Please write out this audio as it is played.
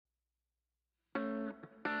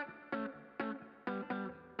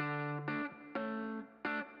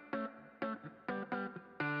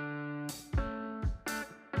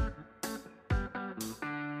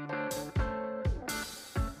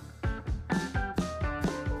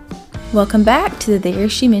Welcome back to the There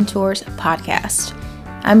She Mentors podcast.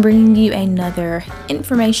 I'm bringing you another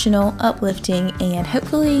informational, uplifting, and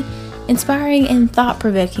hopefully inspiring and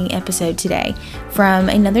thought-provoking episode today from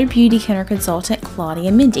another Beautycounter consultant,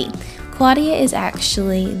 Claudia Mindy. Claudia is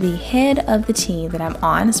actually the head of the team that I'm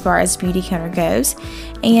on as far as Beautycounter goes,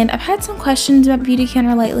 and I've had some questions about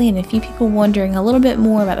Beautycounter lately and a few people wondering a little bit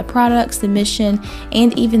more about the products, the mission,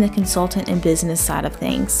 and even the consultant and business side of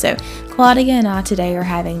things. So Claudia and I today are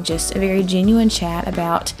having just a very genuine chat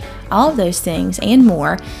about all of those things and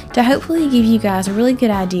more to hopefully give you guys a really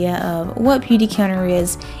good idea of what Beautycounter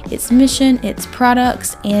is, its mission, its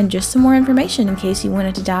products, and just some more information in case you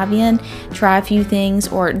wanted to dive in, try a few things,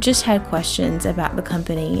 or just had questions about the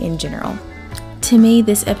company in general. To me,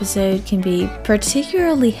 this episode can be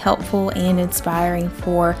particularly helpful and inspiring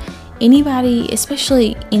for anybody,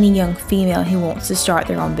 especially any young female who wants to start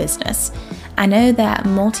their own business. I know that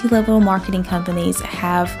multi-level marketing companies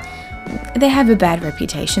have a bad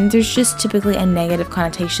reputation. There's just typically a negative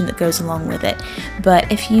connotation that goes along with it.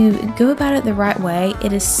 But if you go about it the right way,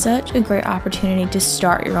 it is such a great opportunity to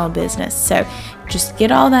start your own business. So just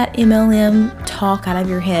get all that MLM talk out of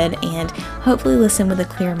your head and hopefully listen with a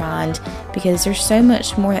clear mind, because there's so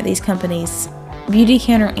much more that these companies,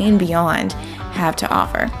 Beautycounter and beyond, have to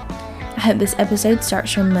offer. I hope this episode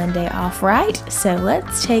starts your Monday off right, so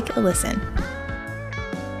let's take a listen.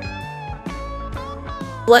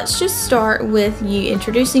 Let's just start with you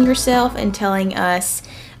introducing yourself and telling us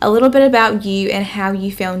a little bit about you and how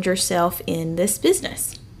you found yourself in this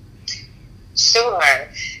business. Sure.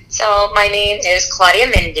 So my name is Claudia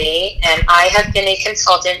Mindy, and I have been a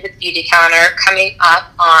consultant with Beautycounter coming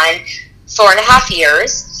up on 4.5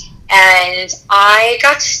 years. And I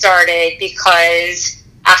got started because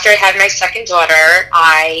after I had my second daughter,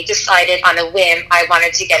 I decided on a whim I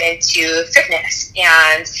wanted to get into fitness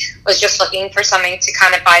and was just looking for something to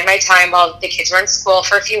kind of bide my time while the kids were in school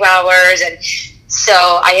for a few hours. And so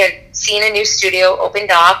I had seen a new studio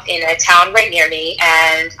opened up in a town right near me,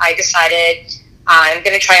 and I decided I'm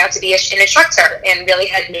going to try out to be an instructor, and really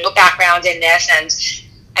had no background in this. And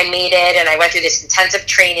I made it, and I went through this intensive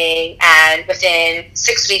training, and within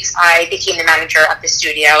 6 weeks I became the manager of the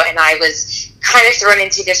studio, and I was kind of thrown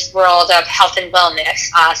into this world of health and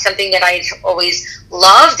wellness, something that I always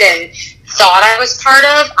loved and thought I was part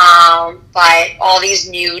of, but all these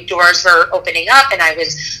new doors were opening up, and I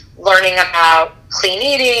was learning about clean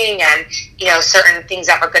eating and, certain things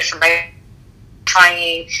that were good for my,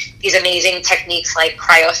 trying these amazing techniques like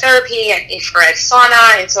cryotherapy and infrared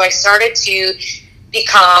sauna. And so I started to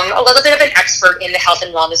become a little bit of an expert in the health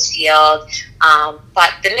and wellness field.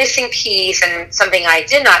 But the missing piece, and something I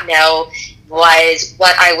did not know, was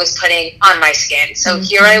what I was putting on my skin. So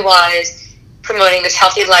here I was promoting this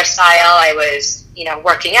healthy lifestyle. I was,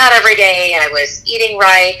 working out every day, and I was eating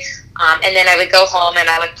right. And then I would go home and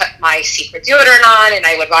I would put my secret deodorant on, and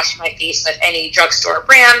I would wash my face with any drugstore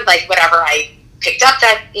brand, like whatever I picked up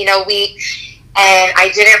that, week. And I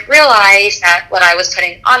didn't realize that what I was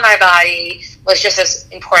putting on my body was just as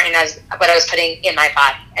important as what I was putting in my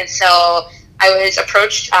body. And so I was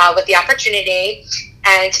approached with the opportunity.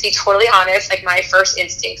 And to be totally honest, my first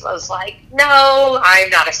instinct was no, I'm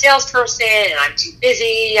not a salesperson, and I'm too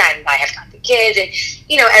busy, and I have got the kids, and,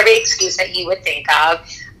 every excuse that you would think of.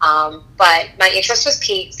 But my interest was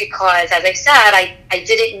piqued because, as I said, I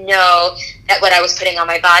didn't know that what I was putting on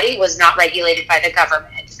my body was not regulated by the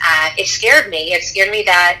government. It scared me. It scared me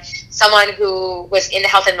that someone who was in the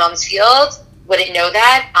health and wellness field wouldn't know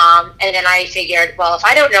that. And then I figured, well, if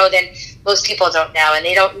I don't know, then most people don't know. And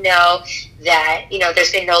they don't know that,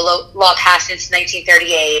 there's been no law passed since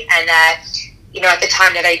 1938. And that, at the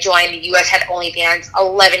time that I joined, the U.S. had only banned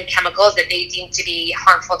 11 chemicals that they deemed to be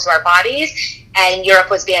harmful to our bodies. And Europe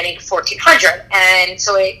was banning 1,400. And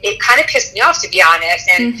so it kind of pissed me off, to be honest.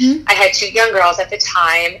 And I had 2 young girls at the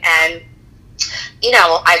time. And,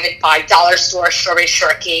 I would buy dollar store strawberry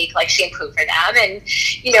shortcake, shampoo for them. And,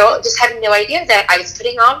 just having no idea that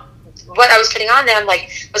what I was putting on them,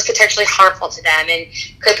 was potentially harmful to them and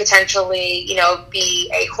could potentially,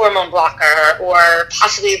 be a hormone blocker or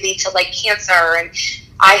possibly lead to cancer. And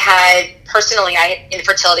I had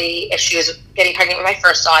infertility issues getting pregnant with my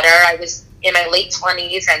first daughter. I was in my late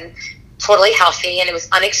 20s and totally healthy, and it was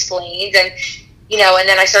unexplained. And, and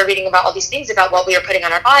then I started reading about all these things about what we were putting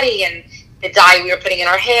on our body and the dye we were putting in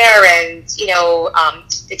our hair, and,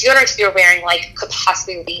 the deodorants we were wearing, could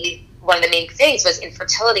possibly be one of the main things was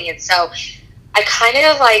infertility. And so I kind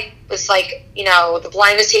of was the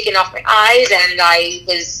blind was taken off my eyes, and I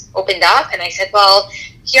was opened up, and I said, well,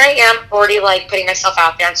 here I am already putting myself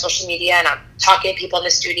out there on social media, and I'm talking to people in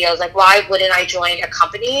the studios. Why wouldn't I join a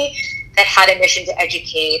company that had a mission to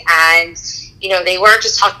educate. And, you know, they weren't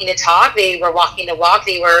just talking to talk, they were walking the walk.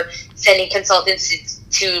 They were sending consultants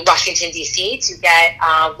to Washington, D.C. to get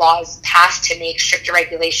laws passed to make stricter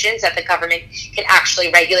regulations that the government can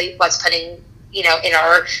actually regulate what's putting, you know, in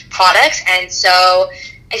our products. And so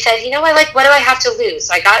I said, you know what, like, what do I have to lose?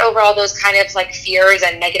 So I got over all those kind of like fears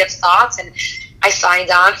and negative thoughts, and I signed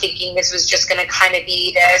on thinking this was just going to kind of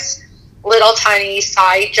be this little tiny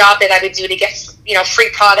side job that I would do to get, you know, free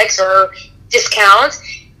products or discounts.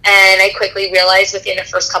 And I quickly realized within the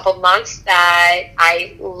first couple of months that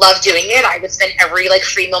I loved doing it. I would spend every like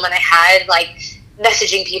free moment I had like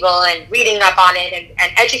messaging people and reading up on it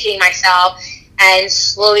and educating myself. And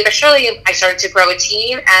slowly but surely, I started to grow a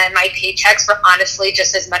team, and my paychecks were honestly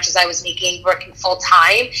just as much as I was making working full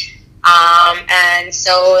time. And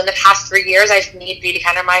so in the past 3 years, I've made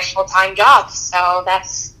Beautycounter my full-time job. So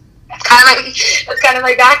that's kind of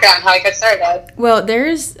my background, how I got started. Well,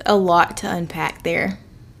 there's a lot to unpack there.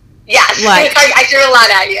 Yes, like, I threw a lot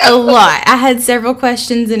at you. A lot. I had several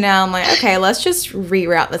questions, and now I'm like, okay, let's just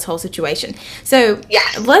reroute this whole situation. So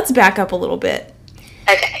let's back up a little bit.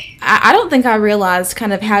 Okay. I don't think I realized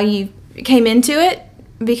kind of how you came into it,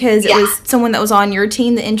 because it was someone that was on your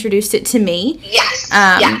team that introduced it to me. Yes.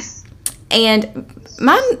 Yes. And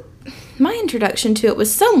my introduction to it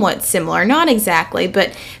was somewhat similar, not exactly,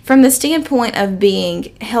 but from the standpoint of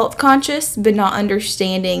being health conscious but not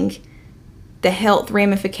understanding the health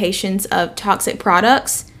ramifications of toxic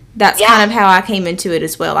products. That's kind of how I came into it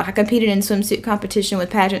as well. Like, I competed in swimsuit competition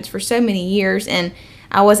with pageants for so many years, and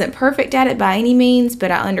I wasn't perfect at it by any means,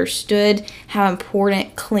 but I understood how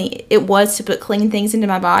important it was to put clean things into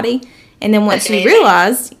my body. And then once you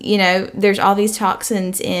realize, you know, there's all these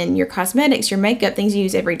toxins in your cosmetics, your makeup, things you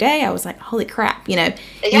use every day, I was like, holy crap, you know,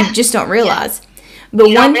 you just don't realize. But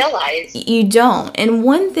you don't realize. You don't. And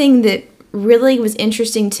one thing that really was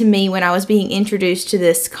interesting to me when I was being introduced to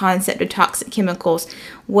this concept of toxic chemicals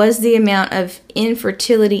was the amount of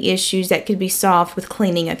infertility issues that could be solved with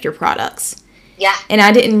cleaning up your products. Yeah. And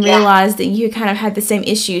I didn't realize that you kind of had the same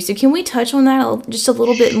issue. So can we touch on that just a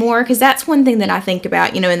little bit more? Because that's one thing that I think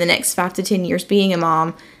about, you know, in the next 5 to 10 years being a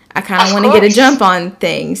mom. I kind of want to get a jump on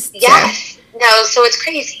things. Yes. So. No, so it's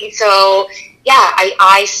crazy. So, yeah,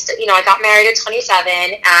 I got married at 27,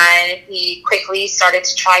 and we quickly started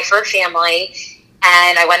to try for a family.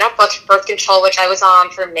 And I went off birth control, which I was on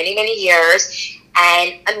for many, many years.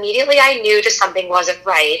 And immediately I knew just something wasn't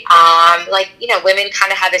right. Like, you know, women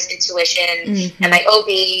kind of have this intuition, and my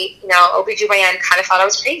OB/GYN kind of thought I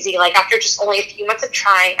was crazy. Like, after just only a few months of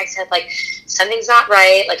trying, I said, like, something's not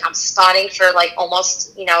right. Like, I'm spotting for like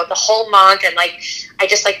almost, you know, the whole month. And like, I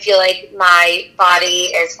just like feel like my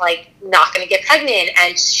body is like not going to get pregnant.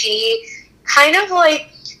 And she kind of like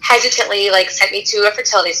hesitantly like sent me to a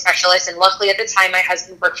fertility specialist, and luckily at the time my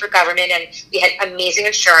husband worked for government and we had amazing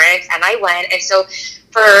insurance, and I went. And so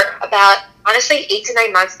for about honestly 8 to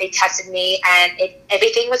 9 months they tested me, and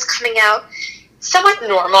everything was coming out somewhat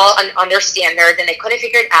normal and under standard, and they couldn't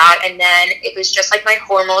figure it out. And then it was just like my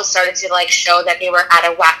hormones started to like show that they were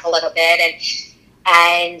out of whack a little bit,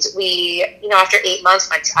 and we, you know, after 8 months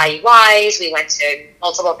went to IUIs, we went to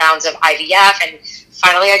multiple rounds of IVF, and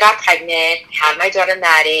finally I got pregnant, had my daughter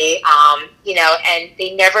Maddie, you know, and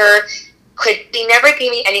they never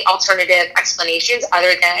gave me any alternative explanations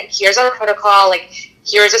other than, here's our protocol, like,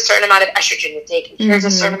 here's a certain amount of estrogen to take, and here's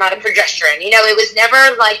a certain amount of progesterone. You know, it was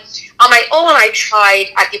never like, on my own, I tried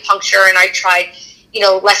acupuncture, and I tried, you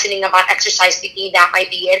know, lessening about exercise, thinking that might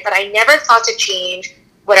be it, but I never thought to change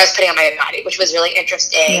what I was putting on my body, which was really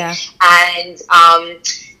interesting. Yeah. And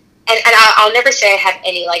I'll never say I have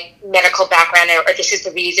any like medical background or this is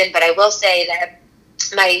the reason, but I will say that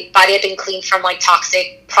my body had been cleaned from like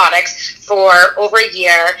toxic products for over a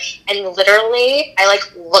year, and literally I like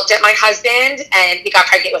looked at my husband and we got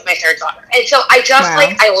pregnant with my third daughter. And so I just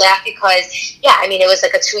I laughed because it was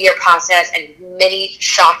like a 2-year process and many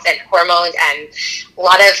shots and hormones and a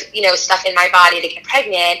lot of, you know, stuff in my body to get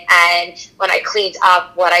pregnant. And when I cleaned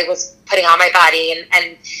up what I was putting on my body,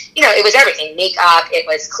 and you know, it was everything, makeup, it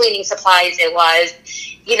was cleaning supplies, it was,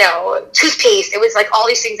 you know, toothpaste, it was like all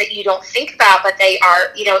these things that you don't think about, but they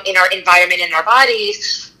are, you know, in our environment, in our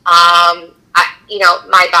bodies. You know,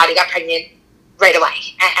 my body got pregnant right away.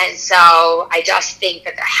 And so I just think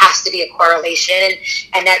that there has to be a correlation,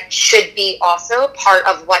 and that should be also part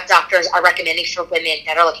of what doctors are recommending for women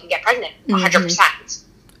that are looking to get pregnant, 100%.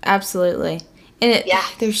 Absolutely. And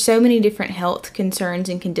there's so many different health concerns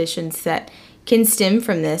and conditions that can stem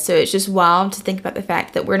from this. So it's just wild to think about the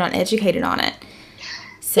fact that we're not educated on it.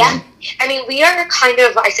 So. Yeah. I mean, we are kind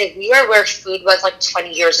of, I say we are where food was like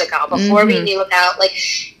 20 years ago, before we knew about like,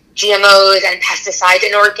 GMOs and pesticides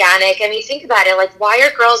and organic. I mean, think about it. Like, why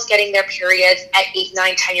are girls getting their periods at 8,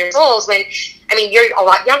 9, 10 years old when, I mean, you're a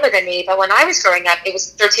lot younger than me, but when I was growing up, it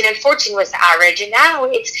was 13 and 14 was the average. And now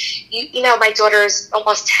it's, you know, my daughter's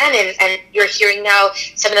almost 10 and you're hearing now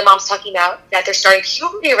some of the moms talking about that they're starting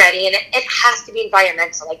puberty already, and it has to be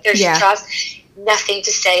environmental. Like, there's just nothing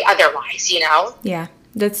to say otherwise, you know? Yeah,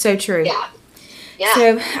 that's so true. Yeah. Yeah.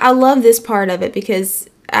 So I love this part of it because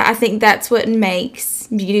I think that's what makes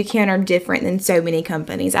Beautycounter different than so many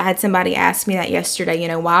companies. I had somebody ask me that yesterday, you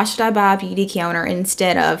know, why should I buy a Beautycounter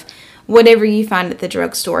instead of whatever you find at the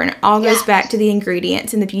drugstore? And it all goes back to the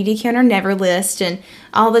ingredients and the Beautycounter Never list and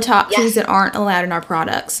all the toxins that aren't allowed in our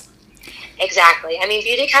products. Exactly. I mean,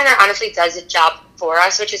 Beautycounter honestly does a job for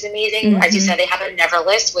us, which is amazing. As you said, they have a Never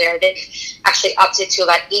list where they actually upped it to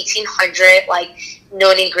about 1,800, like,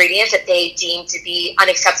 known ingredients that they deem to be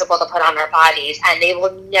unacceptable to put on our bodies, and they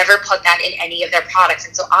will never put that in any of their products.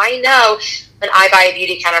 And so I know when I buy a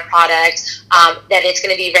Beautycounter product that it's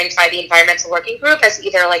going to be ranked by the Environmental Working Group as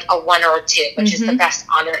either like a 1 or a 2, which is the best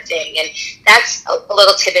on their thing. And that's a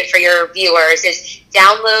little tidbit for your viewers is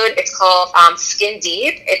download. It's called Skin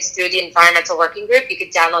Deep. It's through the Environmental Working Group. You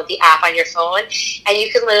could download the app on your phone, and you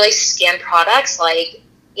can literally scan products like,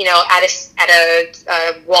 you know, at a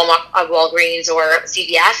Walmart, a Walgreens, or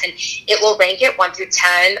CVS, and it will rank it 1 through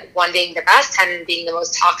 10, 1 being the best, 10 being the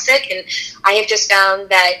most toxic. And I have just found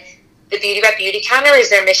that the Beauty Rep Beautycounter is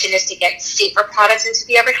their mission is to get safer products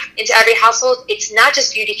into every household. It's not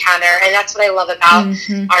just Beautycounter, and that's what I love about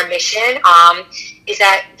our mission. Is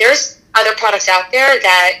that there's other products out there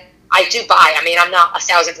that I do buy. I mean, I'm not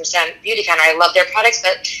 1,000% Beautycounter. I love their products,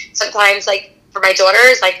 but sometimes, like for my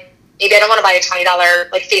daughters, like, maybe I don't want to buy a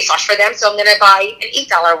 $20 like face wash for them, so I'm going to buy an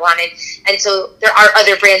 $8 one. And so there are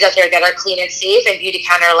other brands out there that are clean and safe, and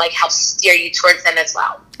Beautycounter like helps steer you towards them as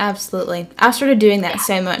well. Absolutely. I've started doing that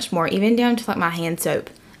so much more, even down to like my hand soap.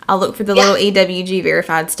 I'll look for the little EWG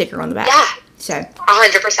verified sticker on the back. Yeah. So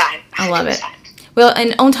 100%. I love it. Well,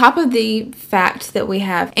 and on top of the fact that we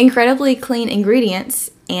have incredibly clean ingredients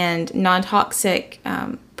and non-toxic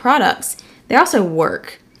products, they also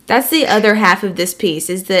work. That's the other half of this piece,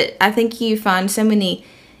 is that I think you find so many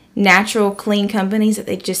natural, clean companies that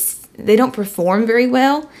they don't perform very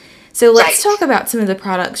well. So let's talk about some of the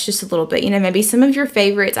products just a little bit. You know, maybe some of your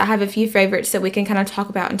favorites. I have a few favorites that we can kind of talk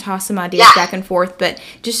about and toss some ideas back and forth, but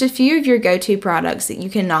just a few of your go-to products that you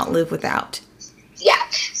cannot live without. Yeah.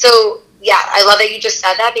 So, yeah, I love that you just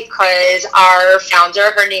said that, because our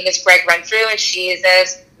founder, her name is Greg Renfrew, and she is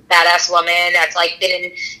this badass woman that's like been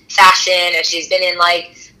in fashion, and she's been in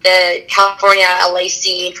like the California LA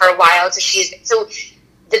scene for a while. So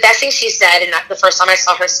the best thing she said, and the first time I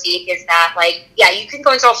saw her speak, is that like, yeah, you can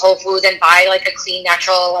go into a Whole Foods and buy like a clean,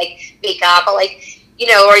 natural like makeup, but like, you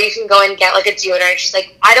know, or you can go and get like a deodorant. She's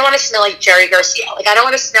like, I don't want to smell like Jerry Garcia. Like, I don't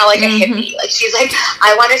want to smell like a hippie. Like, she's like,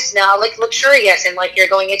 I want to smell like luxurious, and like you're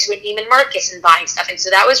going into a Neiman Marcus and buying stuff. And so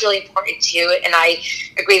that was really important too. And I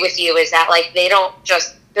agree with you, is that like they're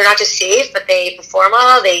not just safe, but they perform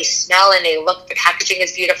well, they smell, and they look, the packaging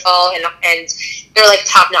is beautiful, and they're like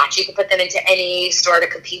top notch. You can put them into any store to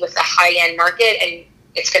compete with the high end market, and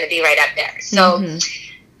it's going to be right up there. So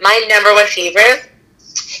my number one favorite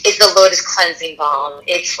is the Lotus Cleansing Balm.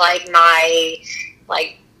 It's like my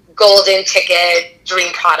like golden ticket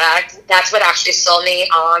dream product. That's what actually sold me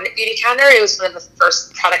on Beautycounter. It was one of the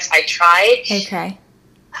first products I tried. Okay.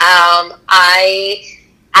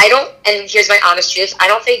 I don't, and here's my honest truth, I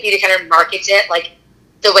don't think Beautycounter markets it like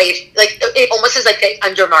the way, like it almost is like they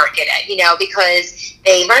undermarket it, you know, because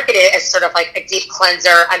they market it as sort of like a deep cleanser,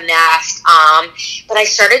 a mask. But I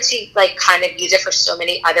started to like kind of use it for so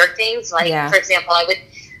many other things. Like, for example, I would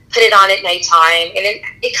put it on at nighttime, and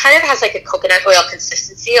it kind of has like a coconut oil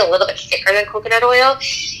consistency, a little bit thicker than coconut oil.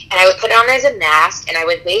 And I would put it on as a mask, and I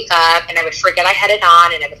would wake up, and I would forget I had it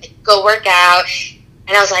on, and I would like, go work out.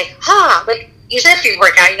 And I was like, like, usually after you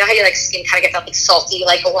work out, you know how your like skin kind of gets that like salty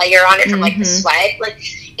like layer on it from like the sweat? Like,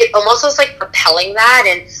 it almost was like repelling that.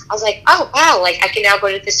 And I was like, oh wow, like I can now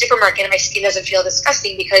go to the supermarket and my skin doesn't feel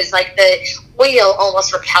disgusting, because like the oil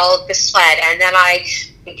almost repelled the sweat. And then I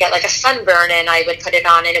would get like a sunburn, and I would put it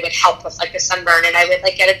on, and it would help with like the sunburn, and I would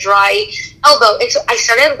like get a dry elbow. And so I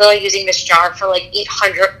started literally using this jar for like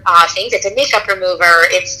 800 things. It's a makeup remover,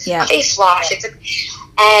 it's a face wash, and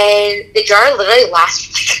the jar literally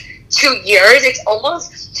lasts like 2 years. It's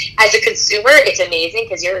almost, as a consumer, it's amazing,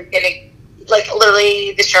 because you're gonna like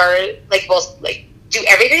literally the jar like will like do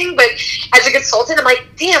everything. But as a consultant, I'm like,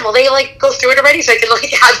 damn, will they like go through it already so I can like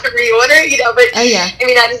have them reorder, you know? But I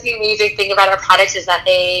mean, that is the amazing thing about our products, is that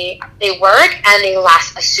they work and they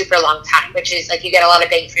last a super long time, which is like you get a lot of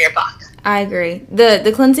bang for your buck. I agree.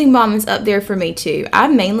 The cleansing balm is up there for me too. I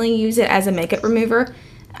mainly use it as a makeup remover.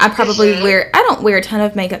 I probably I don't wear a ton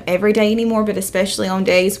of makeup every day anymore, but especially on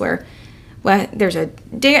days where there's a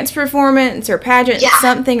dance performance or pageant,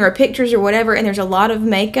 something, or pictures or whatever, and there's a lot of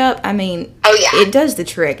makeup. I mean, it does the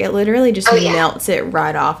trick. It literally just melts it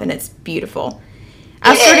right off, and it's beautiful.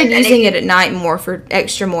 I started using it at night more for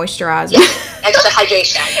extra moisturizer. Yeah, extra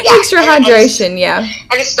hydration. Yeah. Extra hydration, yeah.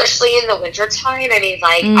 And especially in the wintertime, I mean,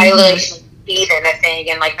 like, I literally bathe in a thing,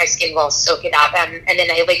 and, like, my skin will soak it up, and then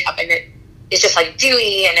I wake up, and it's just, like,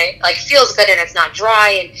 dewy, and it, like, feels good, and it's not dry,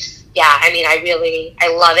 and yeah, I mean, I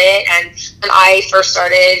love it. And when I first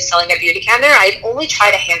started selling at Beautycounter, I'd only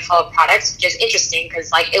tried a handful of products, which is interesting because,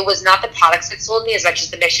 like, it was not the products that sold me as much as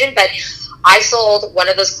the mission, but I sold one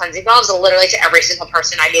of those cleansing balms literally to every single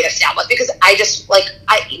person I made a sale with, because I just, like,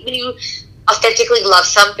 when you authentically love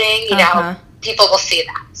something, you know, people will see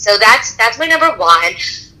that. So that's my number one.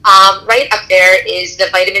 Right up there is the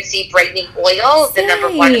vitamin C brightening oil, the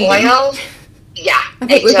number one oil. Yeah. I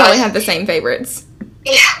think we probably have the same favorites.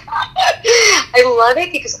 Yeah, I love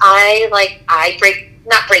it because I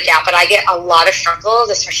not break out, but I get a lot of freckles,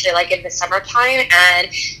 especially like in the summertime, and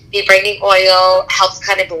the brightening oil helps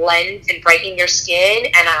kind of blend and brighten your skin,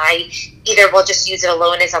 and I either will just use it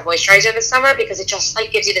alone as a moisturizer in the summer because it just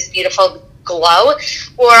like gives you this beautiful glow,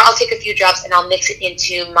 or I'll take a few drops and I'll mix it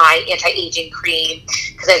into my anti-aging cream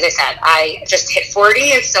because, as I said, I just hit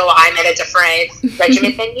 40, and so I'm at a different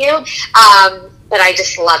regimen than you. But I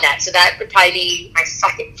just love that. So that would probably be my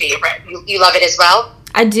second favorite. You love it as well?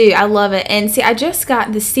 I do. I love it. And see, I just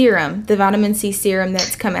got the serum, the vitamin C serum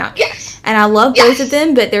that's come out. Yes. And I love both of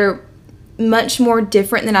them, but they're much more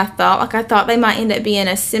different than I thought. Like, I thought they might end up being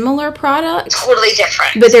a similar product. Totally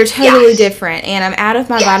different. But they're totally different. And I'm out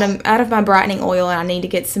of my brightening oil, and I need to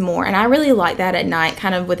get some more. And I really like that at night,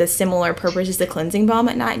 kind of with a similar purpose as the cleansing balm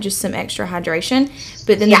at night, just some extra hydration.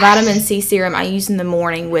 But then the vitamin C serum I use in the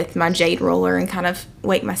morning with my jade roller and kind of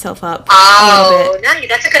wake myself up a little bit. No,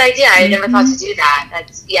 that's a good idea. I never thought to do that.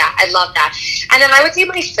 I love that. And then I would say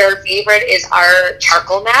my third favorite is our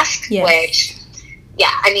charcoal mask, which,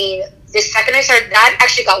 I mean, the second I started, that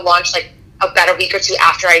actually got launched like about a week or two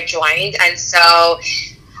after I joined. And so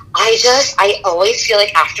I always feel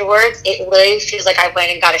like afterwards, it literally feels like I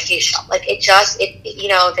went and got a facial. Like it you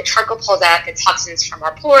know, the charcoal pulls out the toxins from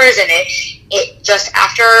our pores, and it just,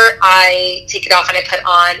 after I take it off and I put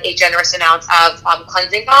on a generous amount of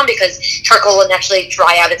cleansing balm, because charcoal will naturally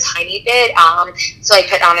dry out a tiny bit. So I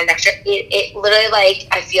put on an extra, it literally, like,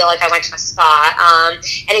 I feel like I went to a spa.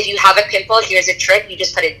 And if you have a pimple, here's a trick. You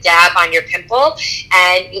just put a dab on your pimple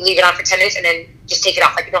and you leave it on for 10 minutes and then just take it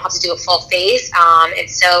off. Like, you don't have to do a full face. And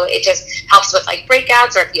so it just helps with like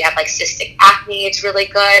breakouts, or if you have like cystic acne, it's really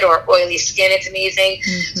good, or oily skin, it's amazing.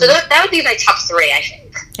 So that would be my top three, I think.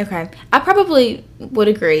 Okay. I probably would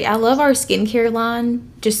agree. I love our skincare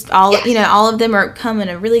line. Just all of them come in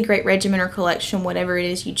a really great regimen or collection, whatever it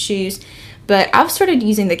is you choose. But I've started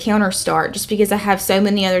using the Counter Start just because I have so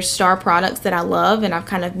many other Star products that I love, and I've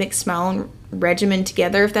kind of mixed my own regimen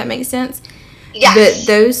together, if that makes sense. Yes.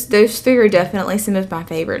 But those three are definitely some of my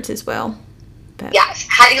favorites as well. But. Yes.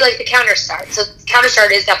 How do you like the Counter Start? So Counter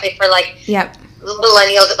Start is definitely for like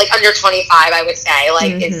millennials, like under 25, I would say.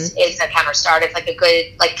 Like it's a Counter Start. It's like a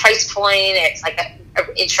good like price point. It's like an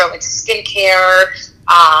intro into skincare.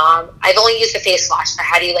 I've only used the face wash. So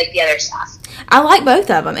how do you like the other stuff? I like both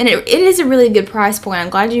of them, and it is a really good price point. I'm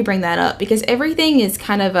glad you bring that up because everything is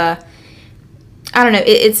kind of I don't know,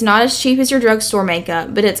 it's not as cheap as your drugstore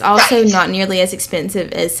makeup, but it's also not nearly as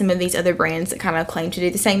expensive as some of these other brands that kind of claim to do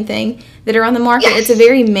the same thing that are on the market. It's a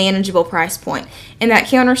very manageable price point. And that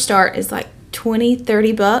Counter Start is like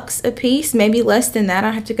 $20-$30 a piece, maybe less than that.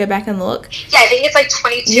 I have to go back and look. Yeah, I think it's like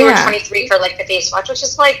 22 or 23 for like the face wash, which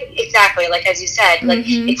is like exactly like as you said, like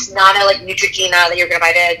it's not a like Neutrogena that you're gonna buy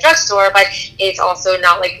at a drugstore, but it's also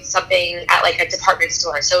not like something at like a department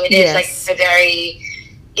store. So it is like a very,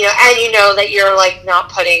 you know, and you know that you're like not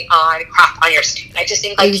putting on crap on your skin. I just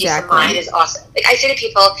think like peace of mind is awesome. Like I say to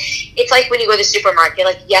people, it's like when you go to the supermarket,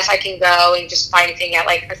 like yes, I can go and just find anything at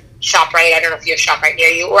like a ShopRite. I don't know if you have ShopRite near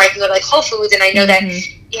you, or I can go to like Whole Foods and I know that,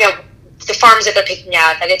 you know, the farms that they're picking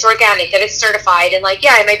out, that it's organic, that it's certified, and like,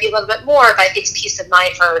 yeah, it might be a little bit more, but it's peace of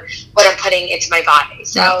mind for what I'm putting into my body.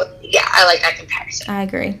 So yeah, I like that comparison. I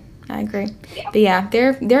agree. Yeah. But yeah,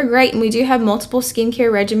 they're great, and we do have multiple skincare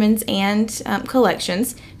regimens and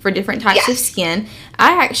collections for different types of skin.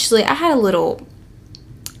 I had a little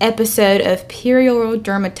episode of perioral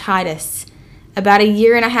dermatitis about a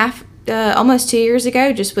year and a half, almost 2 years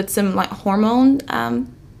ago, just with some like hormone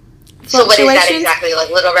So what is that exactly? Like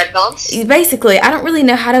little red bumps? Basically, I don't really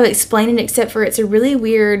know how to explain it except for it's a really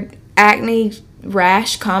weird acne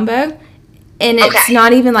rash combo. And it's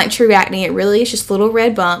not even like true acne. It really is just little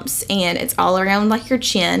red bumps, and it's all around like your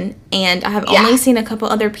chin. And I have only seen a couple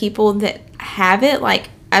other people that have it, like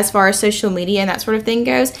as far as social media and that sort of thing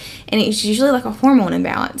goes. And it's usually like a hormone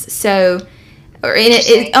imbalance. So,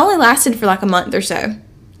 it only lasted for like a month or so.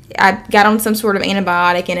 I got on some sort of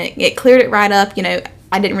antibiotic, and it cleared it right up. You know,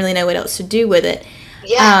 I didn't really know what else to do with it.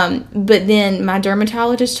 Yeah. But then my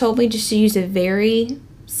dermatologist told me just to use a very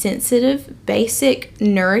sensitive, basic,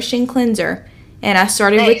 nourishing cleanser. And I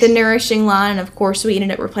started with the nourishing line, and of course we ended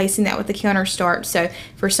up replacing that with the counter starch. So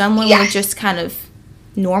for someone with just kind of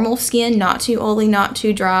normal skin, not too oily, not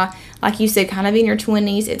too dry, like you said, kind of in your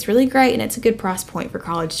 20s, it's really great, and it's a good price point for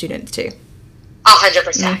college students too.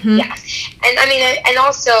 100%, yes. And I mean, and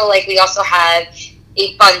also, like, we also have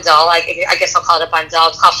a bundle, like, I guess I'll call it a bundle.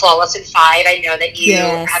 It's called Flawless in 5. I know that you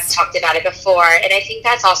have talked about it before, and I think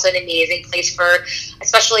that's also an amazing place for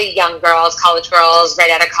especially young girls, college girls, right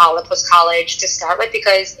out of college, post-college, to start with,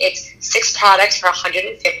 because it's 6 products for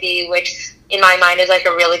 $150, which in my mind is like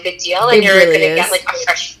a really good deal, and you're going to get like a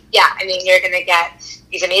fresh, I mean, you're going to get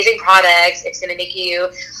these amazing products. It's going to make you,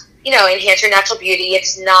 you know, enhance your natural beauty.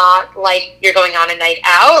 It's not like you're going on a night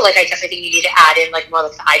out. Like, I definitely think you need to add in like more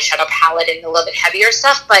like the eyeshadow palette and a little bit heavier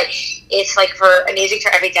stuff, but it's like amazing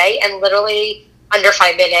for every day, and literally under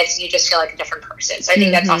 5 minutes you just feel like a different person. So I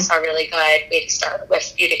think that's also a really good way to start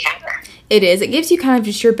with Beautycounter. It is. It gives you kind of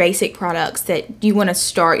just your basic products that you want to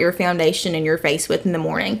start your foundation and your face with in the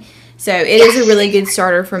morning. So it is a really good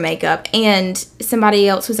starter for makeup. And somebody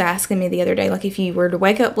else was asking me the other day, like, if you were to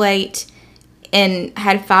wake up late and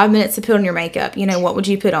had 5 minutes to put on your makeup, you know, what would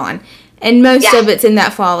you put on? And most of it's in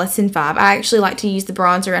that Flawless in 5. I actually like to use the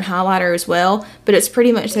bronzer and highlighter as well, but it's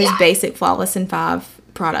pretty much those basic Flawless in 5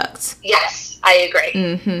 products. Yes, I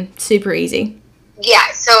agree. Super easy.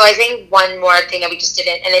 Yeah, so I think one more thing that we just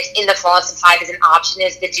didn't, and it's in the Flawless in 5 as an option,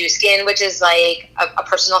 is the Dew Skin, which is like a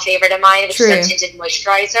personal favorite of mine, which is a tinted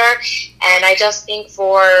moisturizer. And I just think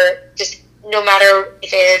for just no matter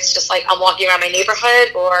if it's just like I'm walking around my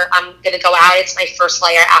neighborhood or I'm going to go out, it's my first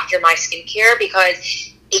layer after my skincare,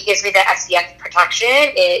 because it gives me the SPF protection.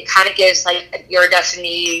 It kind of gives like your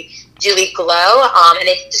Destiny dewy glow, and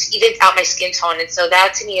it just evens out my skin tone. And so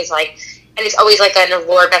that to me is like, and it's always like an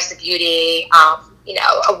award, Best of Beauty, you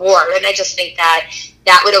know, award. And I just think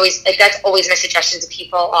that would always, like, that's always my suggestion to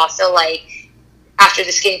people also, like, after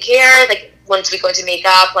the skincare, like, once we go into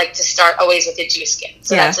makeup, like, to start always with the Dew Skin.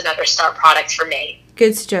 So that's another start product for me.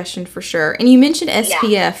 Good suggestion for sure. And you mentioned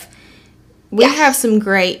SPF. We have some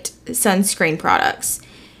great sunscreen products.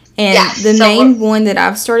 And the main one that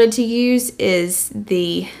I've started to use is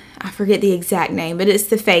I forget the exact name, but it's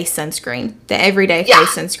the face sunscreen, the everyday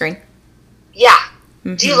face sunscreen. Yeah.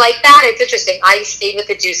 Do you like that? It's interesting. I stayed with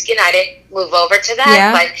the Dew Skin. I didn't move over to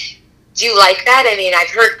that, but do you like that? I mean, I've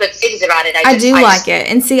heard good things about it. I do like it.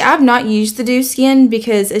 And see, I've not used the Dew Skin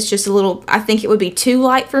because it's just a little, I think it would be too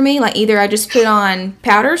light for me. Like, either I just put on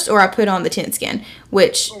powders or I put on the tint skin,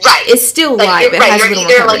 which is still like, light, but has a little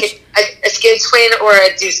more coverage. You're either like a skin twin or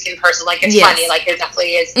a Dew Skin person. Like, it's funny. Like, there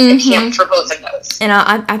definitely is a camp for both of those. And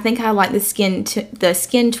I think I like the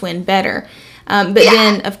skin twin better. But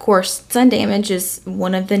then, of course, sun damage is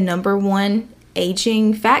one of the number one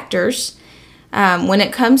aging factors when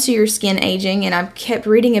it comes to your skin aging. And I've kept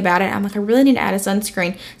reading about it. I'm like, I really need to add a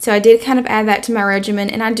sunscreen. So I did kind of add that to my regimen,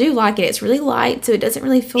 and I do like it. It's really light, so it doesn't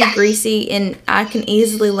really feel greasy, and I can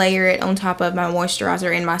easily layer it on top of my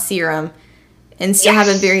moisturizer and my serum and still have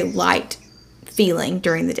a very light feeling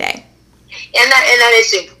during the day. And that is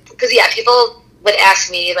super, because, people would ask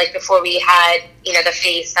me, like, before we had, you know, the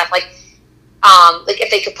face stuff, like if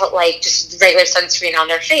they could put, like, just regular sunscreen on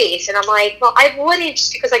their face. And I'm like, well, I wouldn't,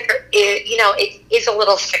 just because, like, you know, it is a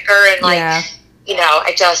little thicker, and, like, you know,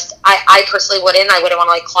 I personally wouldn't. I wouldn't want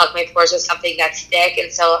to, like, clog my pores with something that's thick.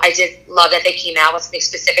 And so I did love that they came out with something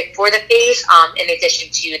specific for the face, in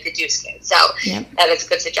addition to the Dew Skin. So that is a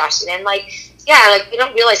good suggestion. And, like, like, we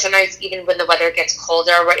don't realize sometimes, even when the weather gets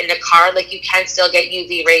colder, we're in the car, like, you can still get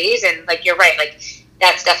UV rays. And, like, you're right, like,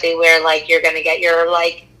 that's definitely where, like, you're going to get your,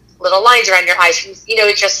 like, little lines around your eyes. You know,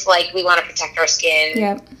 it's just like we want to protect our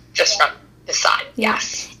skin just from the sun.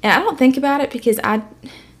 And I don't think about it because I'm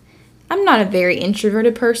not a very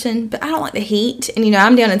introverted person, but I don't like the heat. And, you know,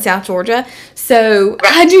 I'm down in South Georgia, so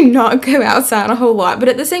I do not go outside a whole lot. But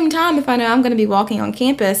at the same time, if I know I'm going to be walking on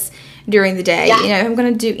campus during the day, you know, if I'm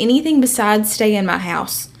going to do anything besides stay in my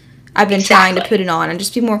house, I've been trying to put it on and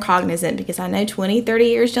just be more cognizant, because I know 20, 30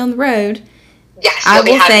 years down the road, Yes, I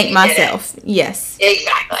will thank myself. Yes.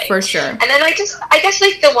 Exactly. For sure. And then I guess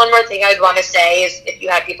like the one more thing I'd want to say is, if you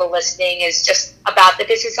have people listening, is just about the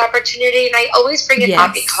business opportunity. And I always bring it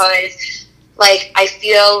up because, like, I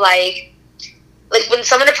feel like when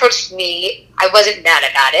someone approached me, I wasn't mad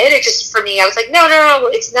about it. It just, for me, I was like, no,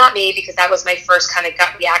 it's not me, because that was my first kind of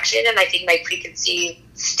gut reaction. And I think my preconceived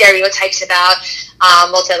stereotypes about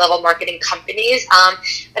multi-level marketing companies.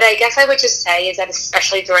 But I guess I would just say is that,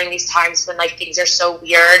 especially during these times when, like, things are so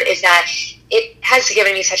weird, is that it has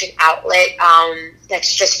given me such an outlet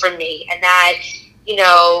that's just for me. And that, you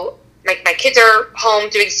know, like, my kids are home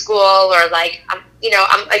doing school, or like, I'm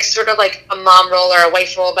like sort of like a mom role or a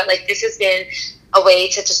wife role, but like, this has been a way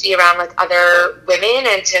to just be around like other women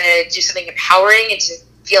and to do something empowering and to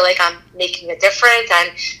feel like I'm making a difference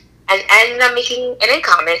and I'm making an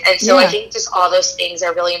income. And so I think just all those things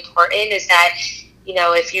are really important, is that, you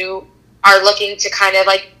know, if you are looking to kind of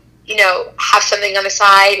like, you know, have something on the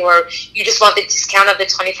side, or you just want the discount of the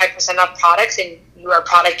 25% off products and you are a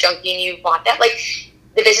product junkie and you want that, like,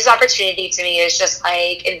 the business opportunity to me is just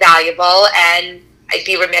like invaluable, and I'd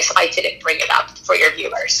be remiss if I didn't bring it up for your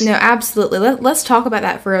viewers. No, absolutely. Let's talk about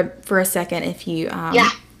that for a second, if you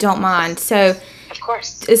don't mind. So, of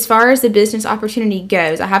course, as far as the business opportunity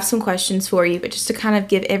goes, I have some questions for you, but just to kind of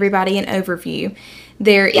give everybody an overview,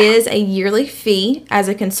 there is a yearly fee as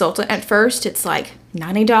a consultant. At first, it's like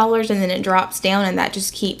 $90, and then it drops down, and that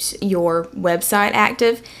just keeps your website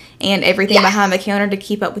active and everything behind the counter to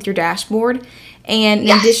keep up with your dashboard. And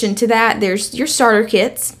in addition to that, there's your starter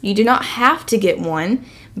kits. You do not have to get one,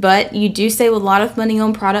 but you do save a lot of money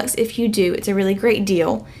on products if you do. It's a really great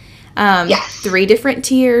deal. 3 different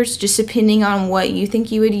tiers, just depending on what you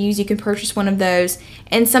think you would use. You can purchase one of those.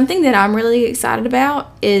 And something that I'm really excited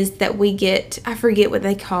about is that we get, I forget what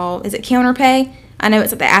they call, is it CounterPay? I know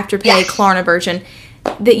it's like the Afterpay Klarna version,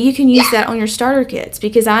 that you can use that on your starter kits,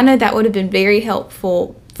 because I know that would have been very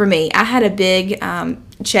helpful for me. I had a big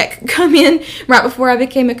check come in right before I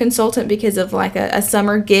became a consultant because of like a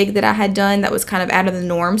summer gig that I had done that was kind of out of the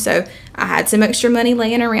norm. So I had some extra money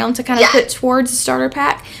laying around to kind of put towards a starter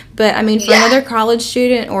pack. But I mean, for another college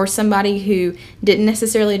student or somebody who didn't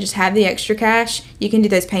necessarily just have the extra cash, you can do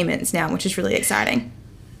those payments now, which is really exciting.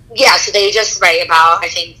 Yeah, so they just, about, I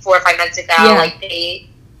think 4 or 5 months ago, like, they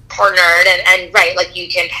partnered and like, you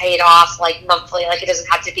can pay it off like monthly, like, it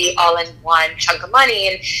doesn't have to be all in one chunk of money.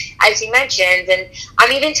 And as you mentioned, and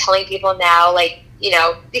I'm even telling people now, like, you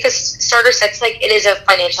know, because starter sets, like, it is a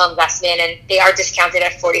financial investment and they are discounted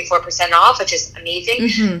at 44% off, which is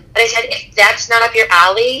amazing. But I said, if that's not up your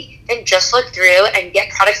alley, then just look through and get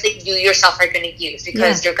products that you yourself are going to use,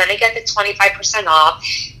 because you're going to get the 25% off.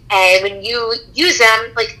 And when you use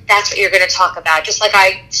them, like, that's what you're going to talk about. Just like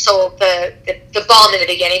I sold the balm in the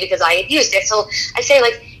beginning because I had used it. So I say,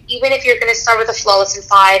 like, even if you're going to start with a Flawless in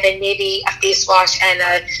 5 and maybe a face wash and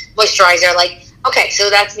a moisturizer, like, okay, so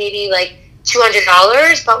that's maybe like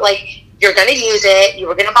 $200, but like, you're going to use it. You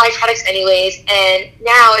were going to buy products anyways. And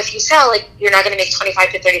now if you sell, like, you're not going to make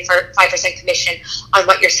 25 to 35% commission on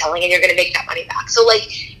what you're selling, and you're going to make that money back. So, like,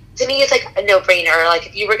 to me, it's like a no-brainer. Like,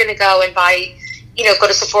 if you were going to go and buy, you know, go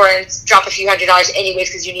to Sephora and drop a few $100s anyways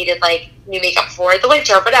because you needed, like, new makeup for the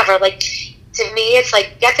winter or whatever, like, to me, it's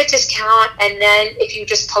like, get the discount, and then if you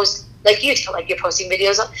just post, like you do, like, you're posting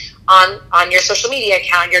videos on your social media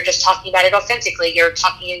account, you're just talking about it authentically, you're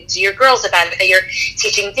talking to your girls about it, that you're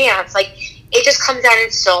teaching dance, like, it just comes out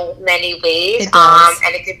in so many ways. And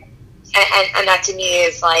that to me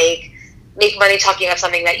is like, make money talking about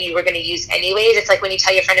something that you were going to use anyways. It's like when you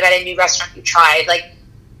tell your friend about a new restaurant you tried, like,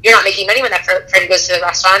 you're not making money when that friend goes to the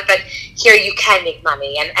restaurant, but here you can make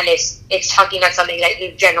money, and it's talking about something that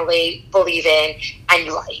you generally believe in and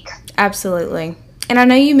you like. Absolutely. And I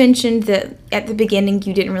know you mentioned that at the beginning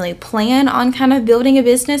you didn't really plan on kind of building a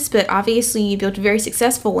business, but obviously you built a very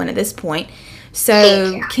successful one at this point.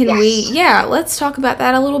 So let's talk about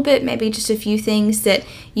that a little bit, maybe just a few things that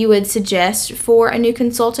you would suggest for a new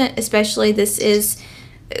consultant, especially the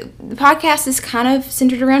podcast is kind of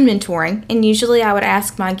centered around mentoring, and usually I would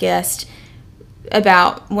ask my guest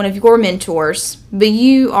about one of your mentors, but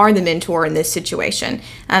you are the mentor in this situation,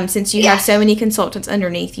 since you have so many consultants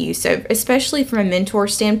underneath you. So especially from a mentor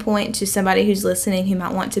standpoint to somebody who's listening who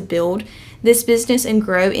might want to build this business and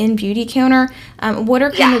grow in Beautycounter, what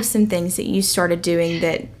are kind of some things that you started doing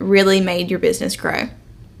that really made your business grow?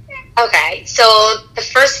 Okay, so the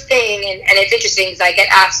first thing, and it's interesting because I get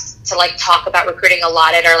asked to like talk about recruiting a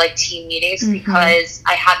lot at our like team meetings because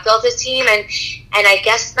I have built a team, and I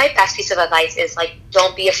guess my best piece of advice is like,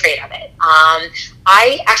 don't be afraid of it.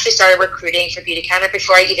 I actually started recruiting for Beautycounter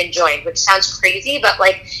before I even joined, which sounds crazy, but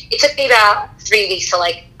like it took me about 3 weeks to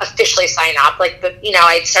like officially sign up. Like,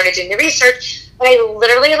 I started doing the research, but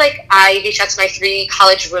I reached out to my 3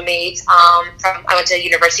 college roommates. I went to the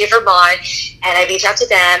University of Vermont, and I reached out to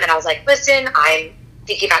them, and I was like, listen, I'm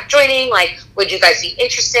thinking about joining. Like, would you guys be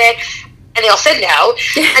interested? And they all said no,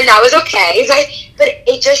 and that was okay. But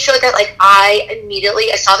it just showed that like I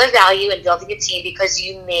saw the value in building a team, because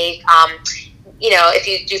you make, if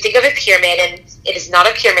you do think of a pyramid, and it is not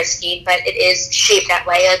a pyramid scheme, but it is shaped that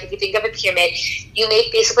way. Like if you think of a pyramid, you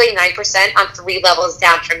make basically 9% on 3 levels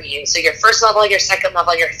down from you. So your first level, your second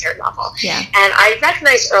level, your third level. Yeah. And I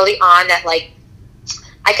recognized early on that like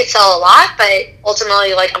I could sell a lot, but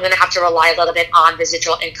ultimately like I'm going to have to rely a little bit on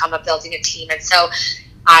residual income of building a team. And so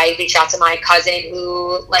I reached out to my cousin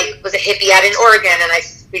who like was a hippie out in Oregon, and I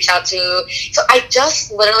reached out to, so I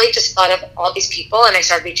just literally just thought of all these people, and I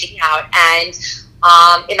started reaching out. And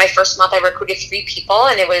in my first month, I recruited 3 people,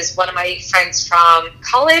 and it was one of my friends from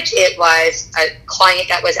college. It was a client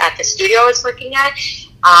that was at the studio I was working at,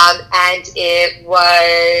 and it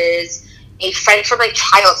was a friend from my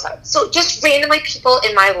childhood. So just randomly people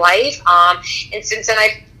in my life. And since then,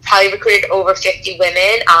 I've probably recruited over 50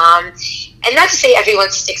 women. And not to say everyone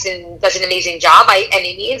sticks and does an amazing job by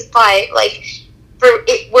any means, but like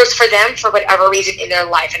it works for them for whatever reason in their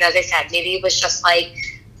life. And as I said, maybe it was just like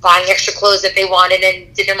buying extra clothes that they wanted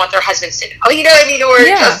and didn't want their husbands to know, you know what I mean? Or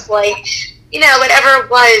just like, whatever it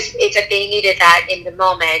was, it's that they needed that in the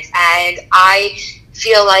moment. And I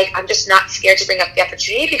feel like I'm just not scared to bring up the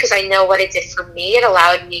opportunity, because I know what it did for me. It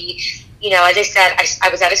allowed me, as I said, I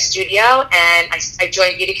was at a studio, and I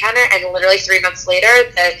joined Beautycounter, and literally 3 months later,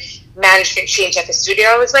 the management changed at the studio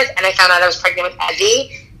I was with, and I found out I was pregnant with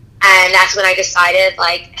Evie. And that's when I decided,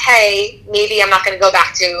 like, hey, maybe I'm not going to go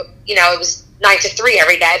back to, it was 9 to 3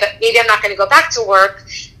 every day, but maybe I'm not going to go back to work,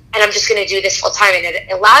 and I'm just going to do this full time. And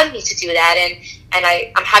it allowed me to do that. And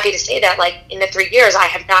I'm happy to say that, like, in the 3 years, I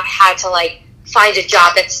have not had to, like, find a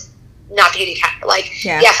job that's not Beautycounter. Like,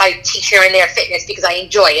 yes, I teach here and there fitness because I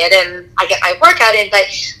enjoy it and I get my workout in, but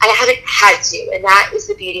I haven't had to. And that is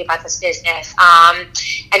the beauty about this business.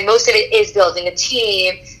 And most of it is building a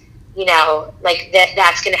team, like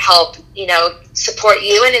that's going to help, support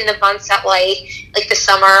you. And in the months that like the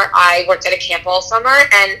summer, I worked at a camp all summer,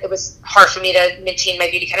 and it was hard for me to maintain my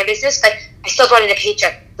Beautycounter business, but I still brought in a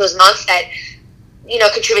paycheck those months that,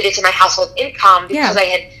 contributed to my household income, because I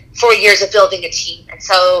had 4 years of building a team. And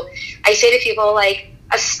so I say to people, like,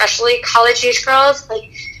 especially college-age girls,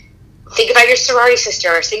 like, think about your sorority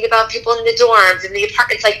sisters, think about people in the dorms, in the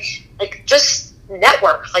apartments, like just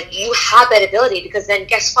network. Like, you have that ability, because then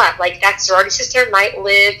guess what? Like, that sorority sister might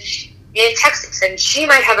live in Texas, and she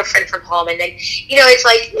might have a friend from home, and then, it's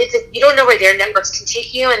like, you don't know where their networks can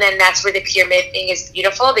take you, and then that's where the pyramid thing is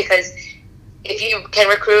beautiful, because if you can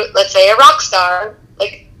recruit, let's say, a rock star,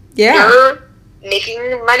 like, you're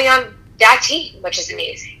making money on that team, which is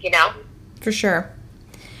amazing, For sure.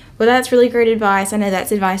 Well, that's really great advice. I know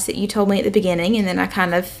that's advice that you told me at the beginning, and then I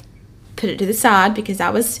kind of put it to the side because I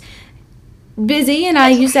was busy, and I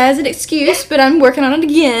used that as an excuse, but I'm working on it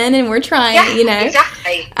again, and we're trying,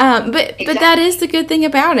 Exactly. But that is the good thing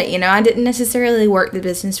about it, I didn't necessarily work the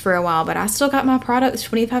business for a while, but I still got my products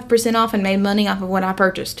 25% off and made money off of what I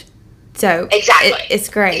purchased. So it's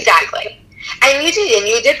great. Exactly. And you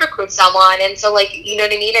did recruit someone, and so, like, you know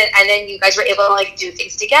what I mean? And then you guys were able to, like, do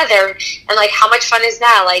things together, and, like, how much fun is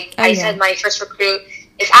that? Like, I said my first recruit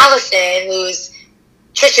is Allison, who's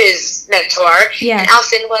Trish's mentor, and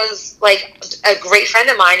Allison was, like, a great friend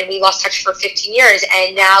of mine, and we lost touch for 15 years,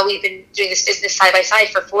 and now we've been doing this business side by side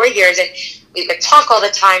for 4 years, and we would talk all the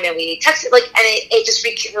time, and we texted, like, and it just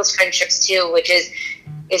rekindles friendships, too, which is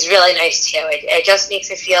really nice, too. It just makes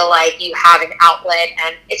it feel like you have an outlet,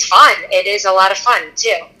 and it's fun. It is a lot of fun,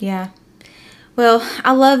 too. Yeah. Well,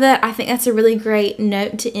 I love that. I think that's a really great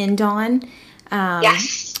note to end on.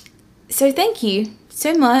 Yes. So thank you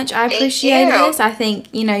so much. I appreciate this. I think,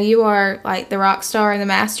 you are like the rock star and the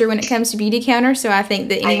master when it comes to Beautycounter, so I think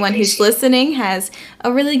that anyone who's listening has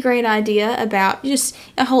a really great idea about just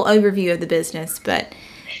a whole overview of the business. But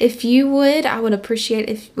if you would, I would appreciate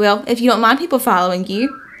if you don't mind people following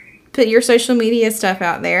you, put your social media stuff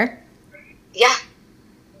out there. Yeah.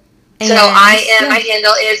 And so my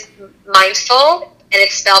handle is Mindful, and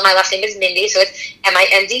it's spelled, my last name is Mindy, so it's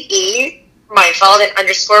MINDE, Mindful, then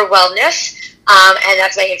 _ wellness, and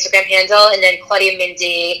that's my Instagram handle, and then Claudia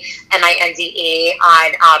Mindy, MINDE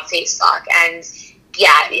on Facebook. And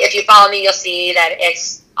yeah, if you follow me, you'll see that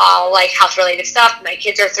it's all like health related stuff my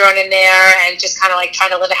kids are thrown in there, and just kind of like trying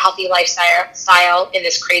to live a healthy lifestyle in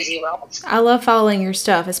this crazy world. I love following your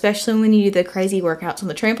stuff, especially when you do the crazy workouts on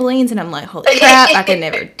the trampolines, and I'm like, holy crap, I could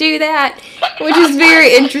never do that, which is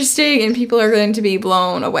very interesting, and people are going to be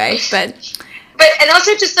blown away. But and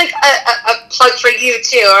also just like a plug for you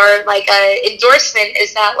too, or like a endorsement,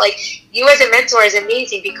 is that like you as a mentor is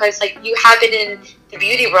amazing, because like you have been in the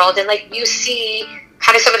beauty world, and like you see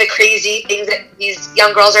kind of some of the crazy things that these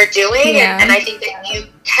young girls are doing, and I think that you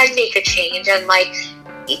can make a change, and like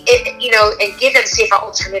and give them safer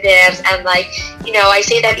alternatives. And like, I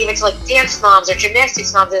say that even to like dance moms or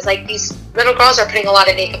gymnastics moms, is like these little girls are putting a lot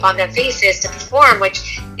of makeup on their faces to perform,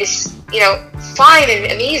 which is fine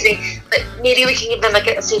and amazing, but maybe we can give them like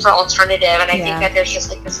a safer alternative. And I think that there's just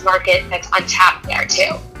like this market that's untapped there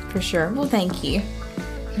too. For sure. Well, thank you.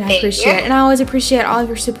 And I appreciate it. And I always appreciate all of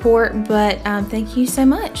your support, but thank you so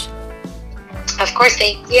much. Of course,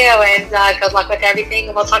 thank you, and good luck with everything,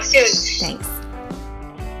 and we'll talk soon. Thanks.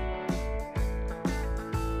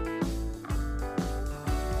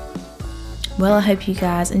 Well, I hope you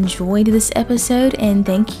guys enjoyed this episode, and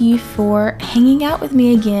thank you for hanging out with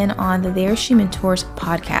me again on the There She Mentors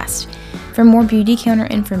podcast. For more Beautycounter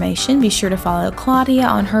information, be sure to follow Claudia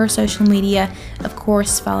on her social media. Of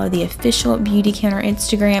course, follow the official Beautycounter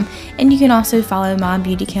Instagram, and you can also follow my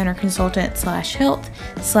Beautycounter consultant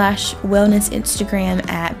 /health/wellness Instagram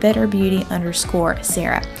at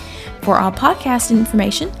betterbeauty_Sarah. For all podcast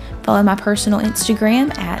information, follow my personal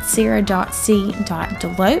Instagram at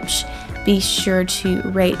sarah.c.deloach. Be sure to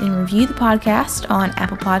rate and review the podcast on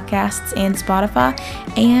Apple Podcasts and Spotify,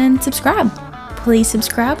 and subscribe. Please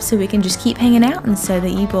subscribe so we can just keep hanging out, and so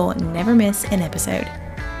that you will never miss an episode.